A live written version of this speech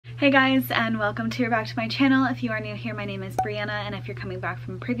Hey guys, and welcome to or back to my channel. If you are new here, my name is Brianna, and if you're coming back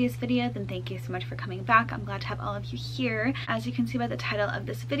from a previous video, then thank you so much for coming back. I'm glad to have all of you here. As you can see by the title of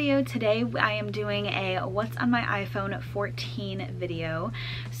this video, today I am doing a what's on my iPhone 14 video.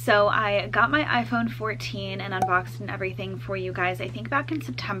 So I got my iPhone 14 and unboxed and everything for you guys, I think back in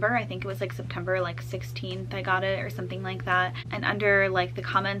September. I think it was like September 16th I got it or something like that. And under like the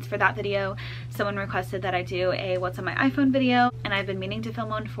comments for that video, someone requested that I do a what's on my iPhone video, and I've been meaning to film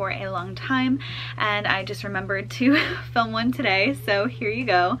one for a long time, and I just remembered to film one today, so here you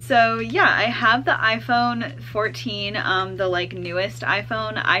go. So yeah, I have the iPhone 14, the like newest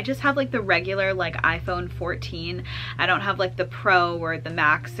iPhone. I just have like the regular like iPhone 14. I don't have like the Pro or the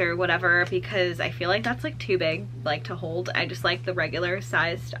Max or whatever because I feel like that's like too big like to hold. I just like the regular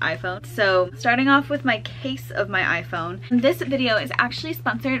sized iPhone. So starting off with my case of my iPhone, this video is actually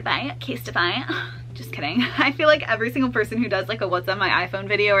sponsored by Casetify. Just kidding. I feel like every single person who does like a what's on my iPhone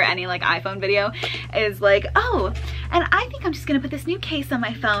video or any like iPhone video is like, oh, and I think I'm just gonna put this new case on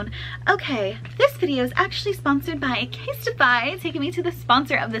my phone. Okay, this video is actually sponsored by Casetify, taking me to the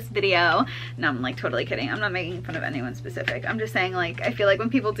sponsor of this video. No, I'm like totally kidding. I'm not making fun of anyone specific. I'm just saying, like, I feel like when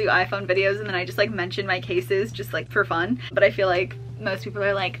people do iPhone videos and then I just like mention my cases just like for fun, but I feel like most people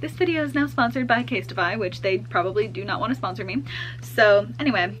are like, this video is now sponsored by Casetify, which they probably do not want to sponsor me. So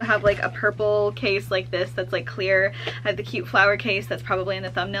anyway, I have like a purple case like this that's like clear. I have the cute flower case that's probably in the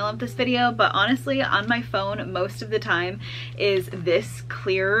thumbnail of this video, but honestly on my phone most of the time is this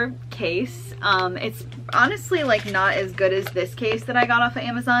clear case. It's honestly like not as good as this case that I got off of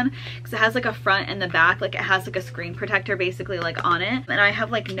Amazon because it has like a front and the back, like it has like a screen protector basically like on it, and I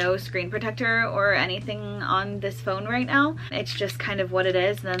have like no screen protector or anything on this phone right now. It's just kind of what it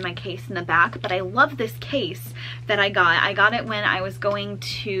is, and then my case in the back. But I love this case that I got. I got it when I was going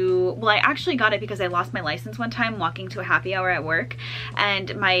to, well, I actually got it because I lost my license one time walking to a happy hour at work,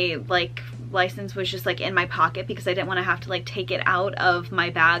 and my like license was just like in my pocket because I didn't want to have to like take it out of my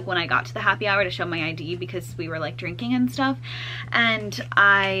bag when I got to the happy hour to show my ID because we were like drinking and stuff, and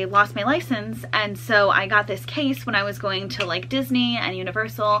I lost my license. And so I got this case when I was going to like Disney and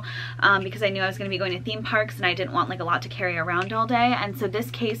Universal because I knew I was going to be going to theme parks and I didn't want like a lot to carry around all day. And so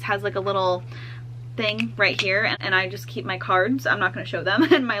this case has like a little thing right here, and I just keep my cards, I'm not going to show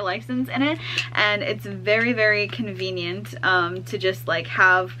them, and my license in it, and it's very, very convenient to just like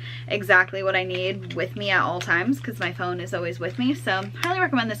have exactly what I need with me at all times because my phone is always with me. So highly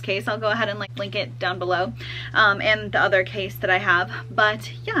recommend this case. I'll go ahead and like link it down below, and the other case that I have. But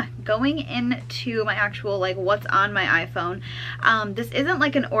yeah, going into my actual like what's on my iPhone, this isn't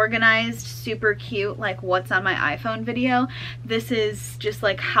like an organized super cute like what's on my iPhone video. This is just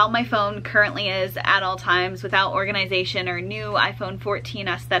like how my phone currently is at all times without organization or new iPhone 14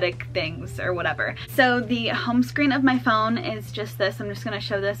 aesthetic things or whatever. So the home screen of my phone is just this. I'm just going to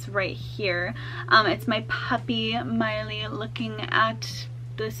show this right here. It's my puppy Miley looking at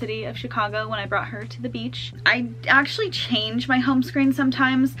the city of Chicago when I brought her to the beach. I actually change my home screen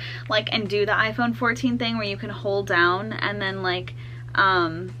sometimes, like, and do the iPhone 14 thing where you can hold down and then like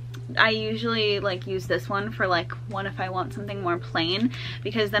I usually like use this one for like one if I want something more plain,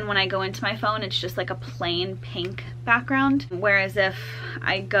 because then when I go into my phone it's just like a plain pink background, whereas if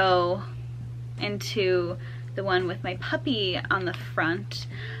I go into the one with my puppy on the front,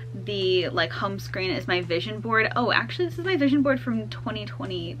 the like home screen is my vision board. Oh, actually this is my vision board from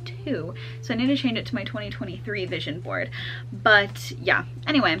 2022, so I need to change it to my 2023 vision board. But yeah,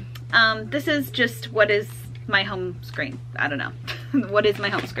 anyway, this is just what is my home screen. I don't know. What is my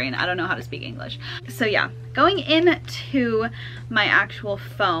home screen? I don't know how to speak English. So yeah, going into my actual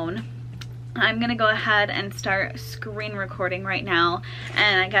phone, I'm gonna go ahead and start screen recording right now,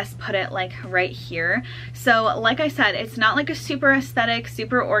 and I guess put it like right here. So like I said, it's not like a super aesthetic,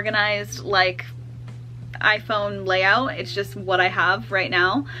 super organized like iPhone layout. It's just what I have right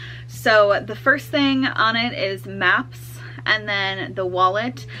now. So the first thing on it is Maps, and then the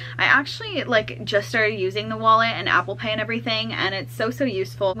wallet. I actually like just started using the wallet and Apple Pay and everything, and it's so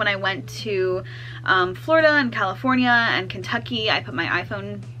useful. When I went to Florida and California and Kentucky, I put my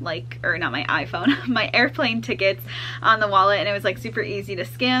iPhone, like, or not my iPhone, my airplane tickets on the wallet, and it was like super easy to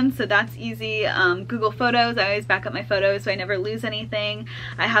scan, so that's easy. Google Photos, I always back up my photos so I never lose anything.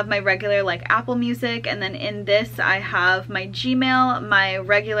 I have my regular like Apple Music, and then in this I have my Gmail, my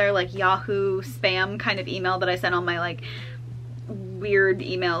regular like Yahoo spam kind of email that I send all my like weird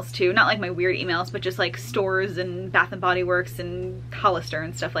emails to, not like my weird emails, but just like stores and Bath and Body Works and Hollister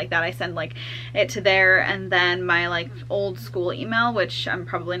and stuff like that. I send like it to there, and then my like old school email, which I'm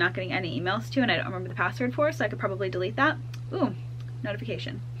probably not getting any emails to and I don't remember the password for, so I could probably delete that. Ooh,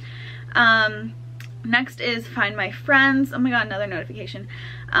 notification. Next is find my friends. Oh my god, another notification.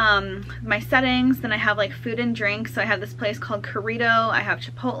 My settings. Then I have like food and drinks. So I have this place called Corrido, I have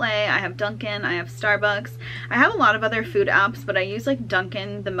Chipotle, I have Dunkin', I have Starbucks. I have a lot of other food apps, but I use like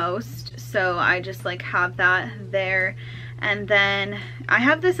Dunkin' the most, so I just like have that there. And then I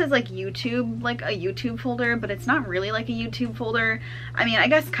have this as like YouTube, like a YouTube folder, but it's not really like a YouTube folder. I mean, I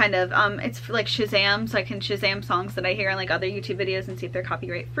guess kind of. It's like Shazam, so I can Shazam songs that I hear in like other YouTube videos and see if they're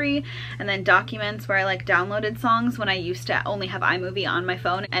copyright free. And then documents, where I like downloaded songs when I used to only have iMovie on my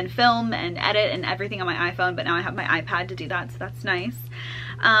phone and film and edit and everything on my iPhone, but now I have my iPad to do that, so that's nice.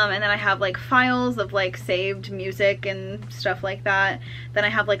 And then I have like files of like saved music and stuff like that. Then I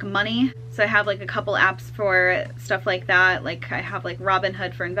have like money. So I have like a couple apps for stuff like that. Like I have like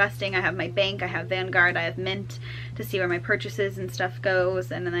Robinhood for investing. I have my bank. I have Vanguard. I have Mint to see where my purchases and stuff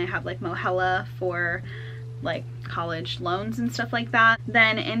goes. And then I have like Mohella for like college loans and stuff like that.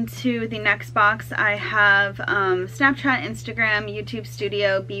 Then into the next box I have Snapchat, Instagram, YouTube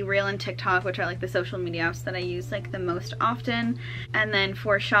Studio, Be Real, and TikTok, which are like the social media apps that I use like the most often. And then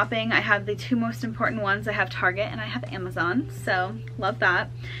for shopping I have the two most important ones. I have Target and I have Amazon, so love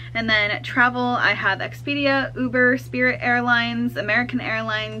that. And then travel, I have Expedia, Uber, Spirit Airlines, American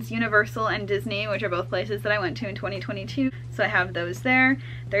Airlines, Universal, and Disney, which are both places that I went to in 2022, so I have those there.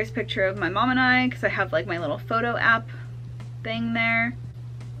 There's a picture of my mom and I, because I have like my little photo app thing there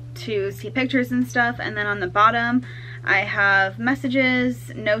to see pictures and stuff. And then on the bottom I have messages,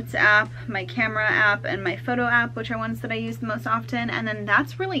 notes app, my camera app, and my photo app, which are ones that I use the most often. And then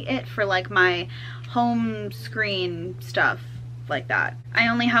that's really it for like my home screen stuff like that. I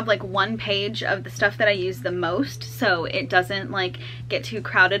only have like one page of the stuff that I use the most, so it doesn't like get too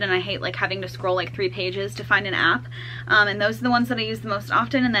crowded, and I hate like having to scroll like 3 pages to find an app. And those are the ones that I use the most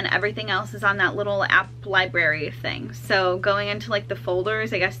often, and then everything else is on that little app library thing. So going into like the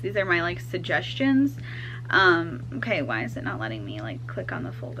folders, I guess these are my like suggestions. Okay, why is it not letting me like click on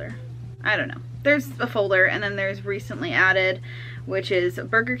the folder? I don't know. There's a folder, and then there's recently added, which is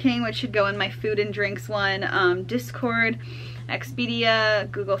Burger King, which should go in my food and drinks one, Discord, Expedia,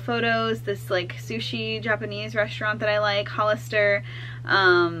 Google Photos, this like sushi Japanese restaurant that I like, Hollister,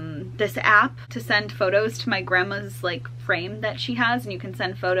 this app to send photos to my grandma's like frame that she has, and you can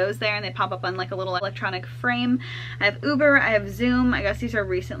send photos there and they pop up on like a little electronic frame. I have Uber, I have Zoom, I guess these are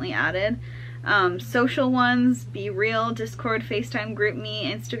recently added. Social ones, Be Real, Discord, FaceTime,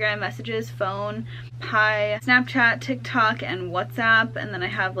 GroupMe, Instagram messages, phone, Pi, Snapchat, TikTok, and WhatsApp. And then I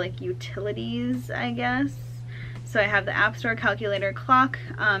have like utilities, I guess. So I have the App Store, calculator, clock,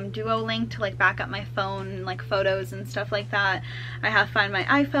 Duolink to like back up my phone, like photos and stuff like that. I have Find My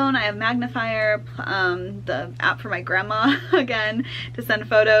iPhone, I have Magnifier, the app for my grandma again to send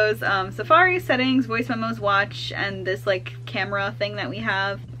photos, Safari, settings, voice memos, watch, and this like camera thing that we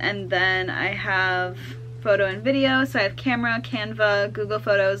have. And then I have photo and video, so I have camera, Canva, Google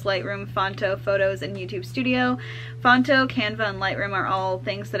Photos, Lightroom, Fonto, Photos, and YouTube Studio. Fonto, Canva, and Lightroom are all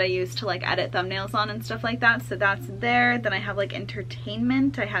things that I use to like edit thumbnails on and stuff like that, so that's there. Then I have like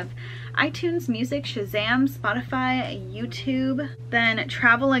entertainment, I have iTunes Music, Shazam, Spotify, YouTube. Then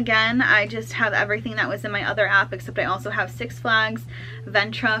travel again, I just have everything that was in my other app, except I also have Six Flags,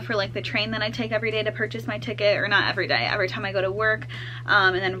 Ventra for like the train that I take every day to purchase my ticket, or not every day, every time I go to work,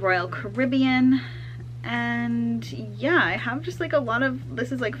 and then Royal Caribbean. And yeah, I have just like a lot of,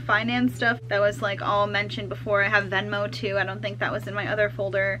 this is like finance stuff that was like all mentioned before. I have Venmo too, I don't think that was in my other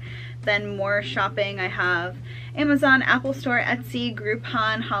folder. Then more shopping, I have Amazon, Apple Store, Etsy,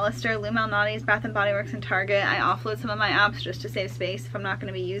 Groupon, Hollister, Lou Malnati's, Bath & Body Works, and Target. I offload some of my apps just to save space if I'm not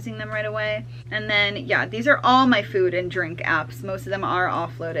going to be using them right away. And then yeah, these are all my food and drink apps. Most of them are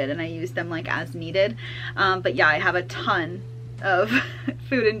offloaded and I use them like as needed. But yeah, I have a ton of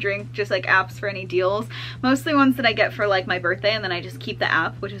food and drink, just like apps for any deals, mostly ones that I get for like my birthday, and then I just keep the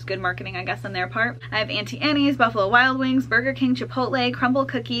app, which is good marketing I guess on their part. I have Auntie Annie's, Buffalo Wild Wings, Burger King, Chipotle, Crumble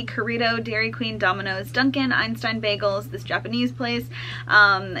Cookie, Corrido, Dairy Queen, Domino's, Dunkin', Einstein Bagels, this Japanese place,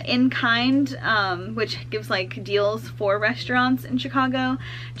 In Kind, which gives like deals for restaurants in Chicago,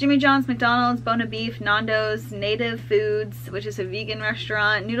 Jimmy John's, McDonald's, Bona Beef, Nando's, Native Foods, which is a vegan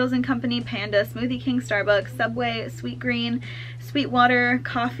restaurant, Noodles and Company, Panda, Smoothie King, Starbucks, Subway, Sweet Green, Sweetwater,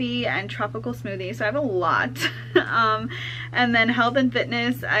 coffee, and tropical smoothie. So I have a lot. And then health and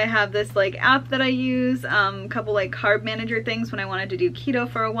fitness, I have this like app that I use, a couple like carb manager things when I wanted to do keto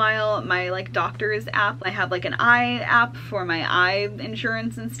for a while, my like doctor's app, I have like an eye app for my eye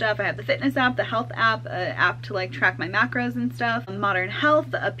insurance and stuff, I have the fitness app, the health app, an app to like track my macros and stuff, Modern Health,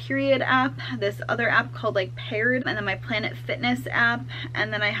 a period app, this other app called like Paired, and then my Planet Fitness app,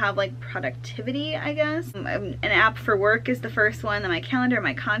 and then I have like productivity, I guess. An app for work is the first this one, then my calendar,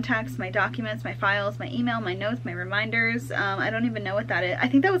 my contacts, my documents, my files, my email, my notes, my reminders. I don't even know what that is. I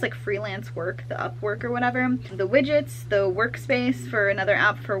think that was like freelance work, the Upwork or whatever. The widgets, the workspace for another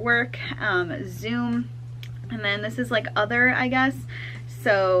app for work, Zoom, and then this is like other, I guess.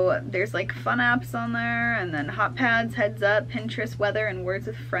 So there's like fun apps on there, and then hot pads, heads up, Pinterest, weather, and words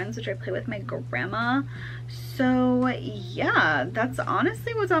with friends, which I play with my grandma. So yeah, that's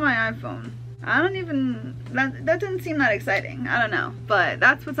honestly what's on my iPhone. I don't even, that didn't seem that exciting. I don't know, but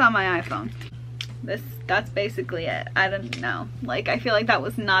that's what's on my iPhone. That's basically it. I don't know. Like, I feel like that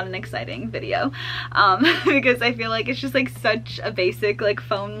was not an exciting video because I feel like it's just like such a basic like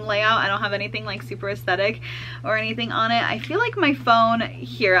phone layout. I don't have anything like super aesthetic or anything on it. I feel like my phone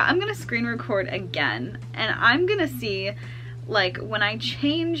here, I'm gonna screen record again, and I'm gonna see like when I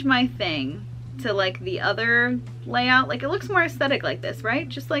change my thing to like the other layout, like it looks more aesthetic like this, right?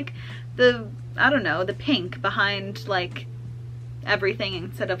 Just like the, I don't know, the pink behind like everything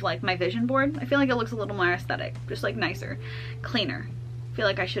instead of like my vision board. I feel like it looks a little more aesthetic, just like nicer, cleaner. I feel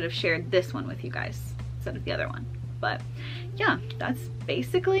like I should have shared this one with you guys instead of the other one. But yeah, that's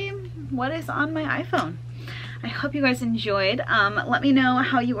basically what is on my iPhone. I hope you guys enjoyed. Let me know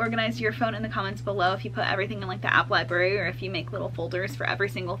how you organize your phone in the comments below, if you put everything in like the app library or if you make little folders for every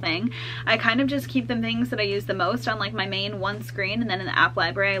single thing. I kind of just keep the things that I use the most on like my main one screen, and then in the app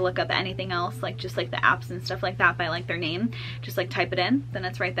library I look up anything else, like just like the apps and stuff like that by like their name. Just like type it in, then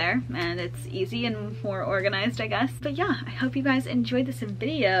it's right there, and it's easy and more organized, I guess. But yeah, I hope you guys enjoyed this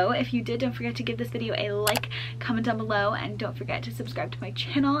video. If you did, don't forget to give this video a like, comment down below, and don't forget to subscribe to my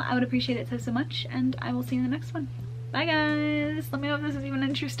channel. I would appreciate it so much, and I will see you in the next one. Bye guys! Let me know if this is even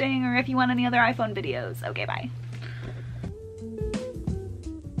interesting or if you want any other iPhone videos. Okay, bye.